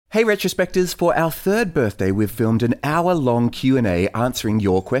Hey Retrospectors, for our third birthday we've filmed an hour-long Q&A answering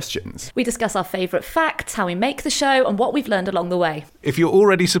your questions. We discuss our favourite facts, how we make the show, and what we've learned along the way. If you're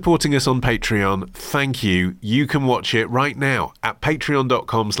already supporting us on Patreon, thank you. You can watch it right now at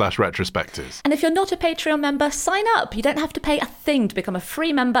patreon.com/retrospectors. And if you're not a Patreon member, sign up. You don't have to pay a thing to become a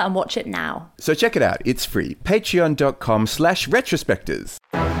free member and watch it now. So check it out, it's free. patreon.com/retrospectors.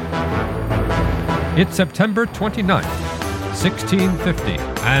 It's September 29th. 1650,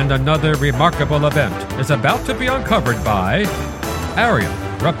 and another remarkable event is about to be uncovered by Ariel,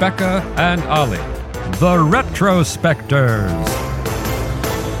 Rebecca, and Ali, the Retrospectors.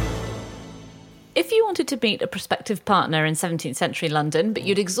 If you wanted to meet a prospective partner in 17th century London, but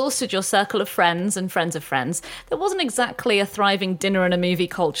you'd exhausted your circle of friends and friends of friends, there wasn't exactly a thriving dinner and a movie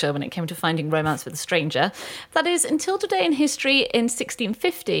culture when it came to finding romance with a stranger. That is, until today in history in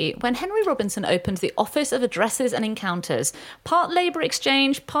 1650, when Henry Robinson opened the Office of Addresses and Encounters, part labour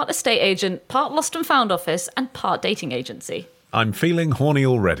exchange, part estate agent, part lost and found office, and part dating agency. I'm feeling horny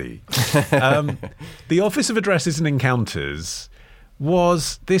already. The Office of Addresses and Encounters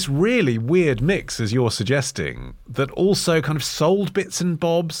was this really weird mix, as you're suggesting, that also kind of sold bits and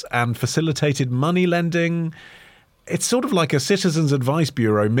bobs and facilitated money lending. It's sort of like a Citizens Advice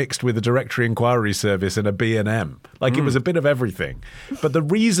Bureau mixed with a Directory Inquiry Service and a B&M. It was a bit of everything. But the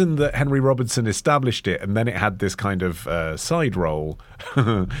reason that Henry Robinson established it, and then it had this kind of side role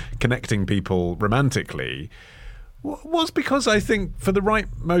connecting people romantically, was because I think for the right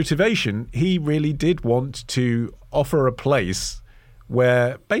motivation, he really did want to offer a place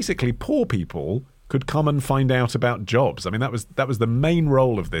where basically poor people could come and find out about jobs. I mean, that was the main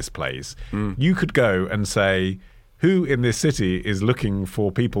role of this place. You could go and say, who in this city is looking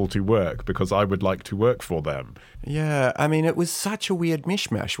for people to work because I would like to work for them? Yeah, I mean, it was such a weird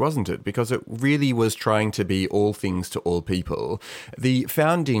mishmash, wasn't it? Because it really was trying to be all things to all people. The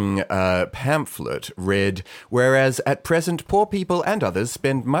founding pamphlet read, whereas at present poor people and others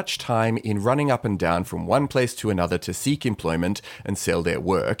spend much time in running up and down from one place to another to seek employment and sell their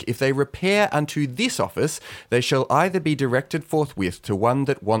work, if they repair unto this office, they shall either be directed forthwith to one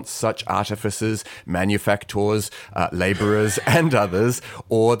that wants such artificers, manufactors, labourers and others,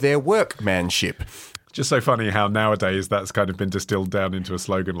 or their workmanship. Just so funny how nowadays that's kind of been distilled down into a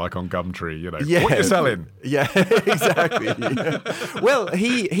slogan like on Gumtree, Yeah. What you're selling. Yeah, exactly. Well,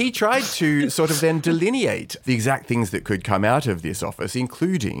 he tried to sort of then delineate the exact things that could come out of this office,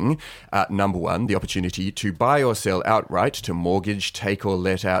 including, number one, the opportunity to buy or sell outright, to mortgage, take or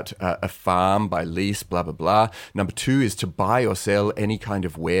let out a farm by lease, blah, blah, blah. Number two is to buy or sell any kind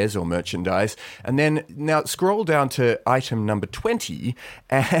of wares or merchandise. And then now scroll down to item number 20,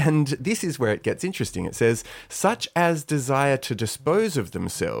 and this is where it gets interesting. It says, such as desire to dispose of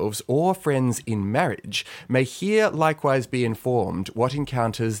themselves or friends in marriage may here likewise be informed what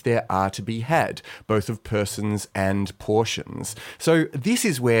encounters there are to be had, both of persons and portions. So this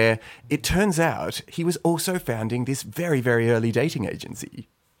is where it turns out he was also founding this very, very early dating agency.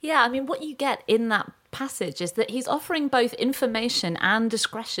 Yeah, I mean, what you get in that passage is that he's offering both information and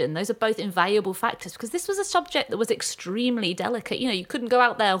discretion. Those are both invaluable factors because this was a subject that was extremely delicate. You couldn't go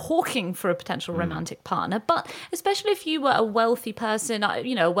out there hawking for a potential romantic partner, but especially if you were a wealthy person,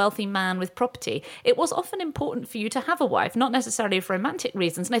 a wealthy man with property, it was often important for you to have a wife, not necessarily for romantic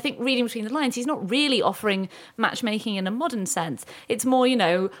reasons. And I think reading between the lines, he's not really offering matchmaking in a modern sense. It's more,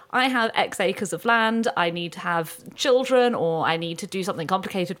 I have X acres of land, I need to have children, or I need to do something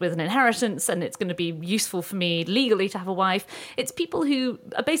complicated with an inheritance, and it's going to be useful for me legally to have a wife. It's people who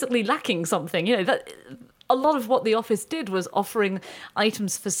are basically lacking something. That a lot of what the office did was offering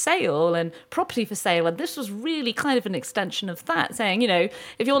items for sale and property for sale, and this was really kind of an extension of that, saying,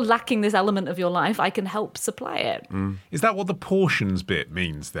 if you're lacking this element of your life, I can help supply it. Is that what the portions bit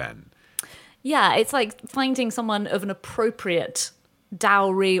means then? Yeah, it's like finding someone of an appropriate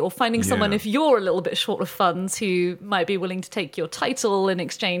dowry, or finding someone, if you're a little bit short of funds, who might be willing to take your title in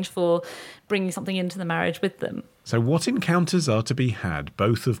exchange for bringing something into the marriage with them. So what encounters are to be had,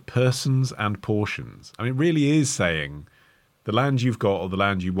 both of persons and portions? I mean, it really is saying the land you've got or the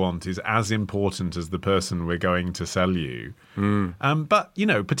land you want is as important as the person we're going to sell you. But,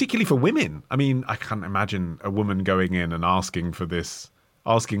 particularly for women, I mean, I can't imagine a woman going in and asking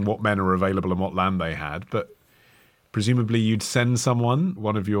what men are available and what land they had, but presumably you'd send someone,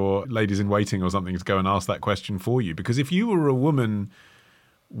 one of your ladies in waiting or something, to go and ask that question for you. Because if you were a woman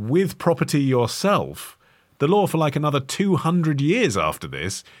with property yourself, the law for another 200 years after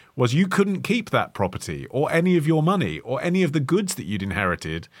this was you couldn't keep that property or any of your money or any of the goods that you'd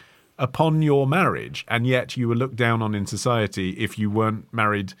inherited upon your marriage, and yet you were looked down on in society if you weren't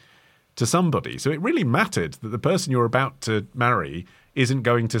married to somebody. So it really mattered that the person you're about to marry isn't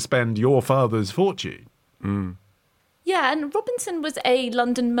going to spend your father's fortune. Yeah, and Robinson was a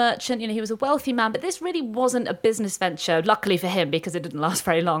London merchant. He was a wealthy man, but this really wasn't a business venture, luckily for him, because it didn't last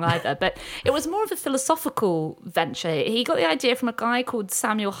very long either. But it was more of a philosophical venture. He got the idea from a guy called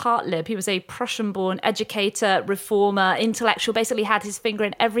Samuel Hartlib. He was a Prussian-born educator, reformer, intellectual, basically had his finger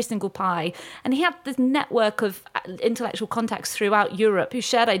in every single pie. And he had this network of intellectual contacts throughout Europe who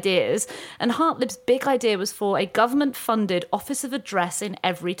shared ideas. And Hartlib's big idea was for a government-funded office of address in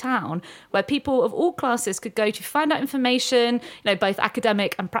every town, where people of all classes could go to find out information, both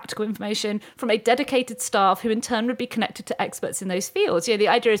academic and practical information, from a dedicated staff who in turn would be connected to experts in those fields. The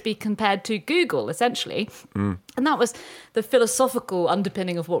idea is be compared to Google, essentially. And that was the philosophical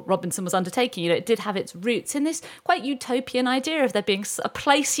underpinning of what Robinson was undertaking. It did have its roots in this quite utopian idea of there being a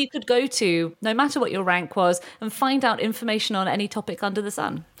place you could go to, no matter what your rank was, and find out information on any topic under the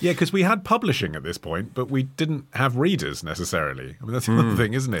sun. Yeah, because we had publishing at this point, but we didn't have readers necessarily. I mean, that's another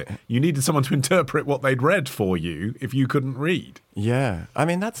thing, isn't it? You needed someone to interpret what they'd read for you if you couldn't read. Yeah. I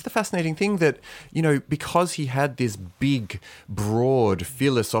mean, that's the fascinating thing that, because he had this big, broad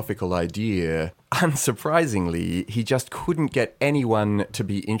philosophical idea, unsurprisingly, he just couldn't get anyone to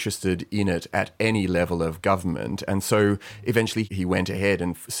be interested in it at any level of government. And so eventually he went ahead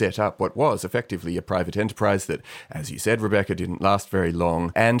and set up what was effectively a private enterprise that, as you said, Rebecca, didn't last very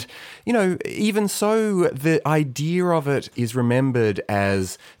long. And, even so, the idea of it is remembered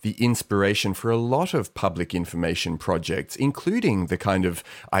as the inspiration for a lot of public information projects, including the kind of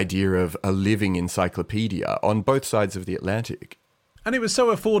idea of a living encyclopedia on both sides of the Atlantic. And it was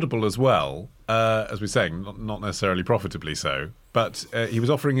so affordable as well, as we're saying, not necessarily profitably so. But he was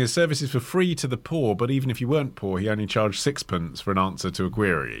offering his services for free to the poor, but even if you weren't poor, he only charged sixpence for an answer to a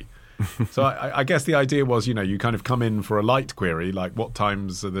query. So I guess the idea was, you kind of come in for a light query, like what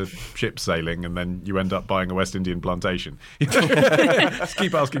times are the ships sailing, and then you end up buying a West Indian plantation. Just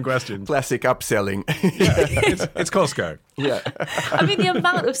keep asking questions. Classic upselling. It's Costco. Yeah. I mean, the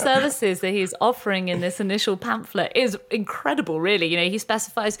amount of services that he's offering in this initial pamphlet is incredible, really. He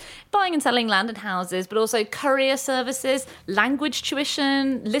specifies buying and selling land and houses, but also courier services, language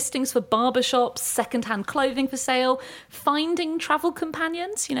tuition, listings for barbershops, second-hand clothing for sale, finding travel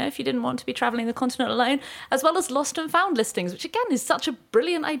companions, if you didn't want to be travelling the continent alone, as well as lost and found listings, which again is such a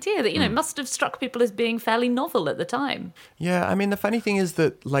brilliant idea that, must have struck people as being fairly novel at the time. Yeah, I mean, the funny thing is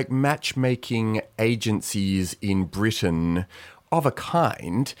that, matchmaking agencies in Britain of a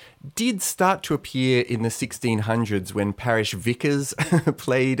kind did start to appear in the 1600s when parish vicars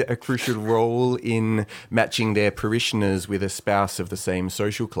played a crucial role in matching their parishioners with a spouse of the same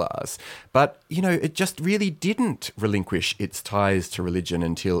social class. But, it just really didn't relinquish its ties to religion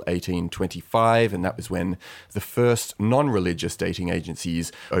until 1825, and that was when the first non-religious dating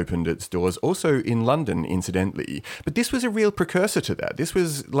agencies opened its doors, also in London, incidentally. But this was a real precursor to that. This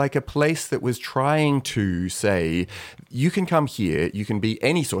was like a place that was trying to say, you can come here, you can be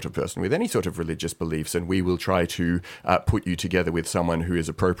any sort of person with any sort of religious beliefs, and we will try to put you together with someone who is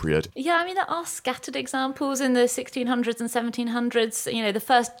appropriate. Yeah, I mean, there are scattered examples in the 1600s and 1700s. The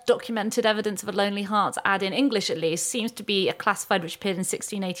first documented evidence of a Lonely Hearts ad in English, at least, seems to be a classified which appeared in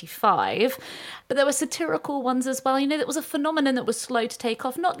 1685. But there were satirical ones as well. That was a phenomenon that was slow to take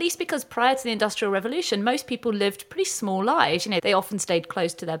off, not least because prior to the Industrial Revolution, most people lived pretty small lives. They often stayed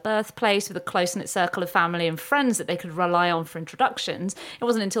close to their birthplace with a close-knit circle of family and friends that they could rely on for introductions. It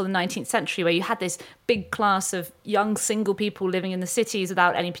wasn't until the 19th century where you had this big class of young single people living in the cities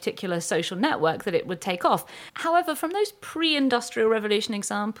without any particular social network that it would take off. However, from those pre-Industrial Revolution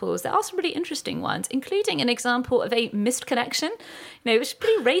examples, there are some really interesting ones, including an example of a missed connection, which was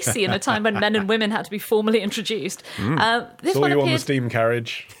pretty racy in a time when men and women had to be formally introduced. This Saw one you appeared... on the steam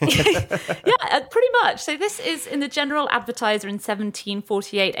carriage. Yeah, pretty much. So this is in the General Advertiser in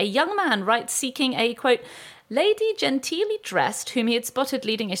 1748. A young man writes seeking a, quote, lady genteelly dressed, whom he had spotted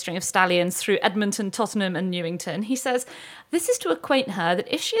leading a string of stallions through Edmonton, Tottenham and Newington. He says, this is to acquaint her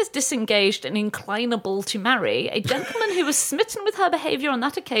that if she is disengaged and inclinable to marry, a gentleman who was smitten with her behaviour on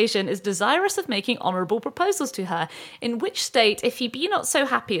that occasion is desirous of making honourable proposals to her, in which state, if he be not so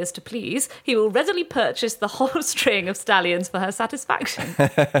happy as to please, he will readily purchase the whole string of stallions for her satisfaction.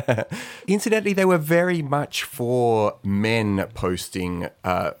 Incidentally, they were very much for men posting,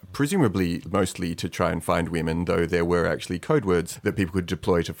 presumably mostly to try and find women, though there were actually code words that people could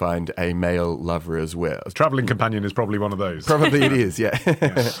deploy to find a male lover as well. Travelling companion is probably one of those. suppose. Probably it is, yeah.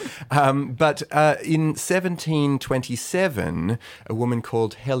 But in 1727, a woman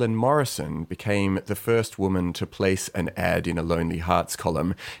called Helen Morrison became the first woman to place an ad in a Lonely Hearts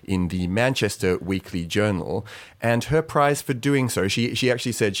column in the Manchester Weekly Journal. And her prize for doing so, she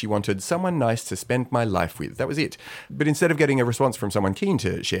actually said she wanted someone nice to spend my life with. That was it. But instead of getting a response from someone keen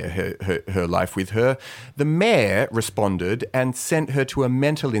to share her life with her, the mayor responded and sent her to a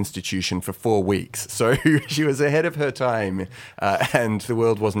mental institution for 4 weeks. So she was ahead of her time, and the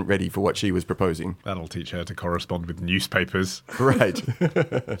world wasn't ready for what she was proposing. That'll teach her to correspond with newspapers. Right.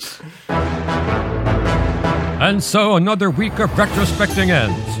 And so another week of retrospecting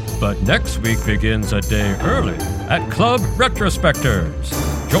ends. But next week begins a day early at Club Retrospectors.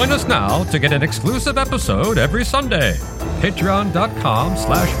 Join us now to get an exclusive episode every Sunday.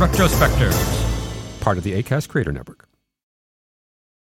 Patreon.com/retrospectors. Part of the Acast Creator Network.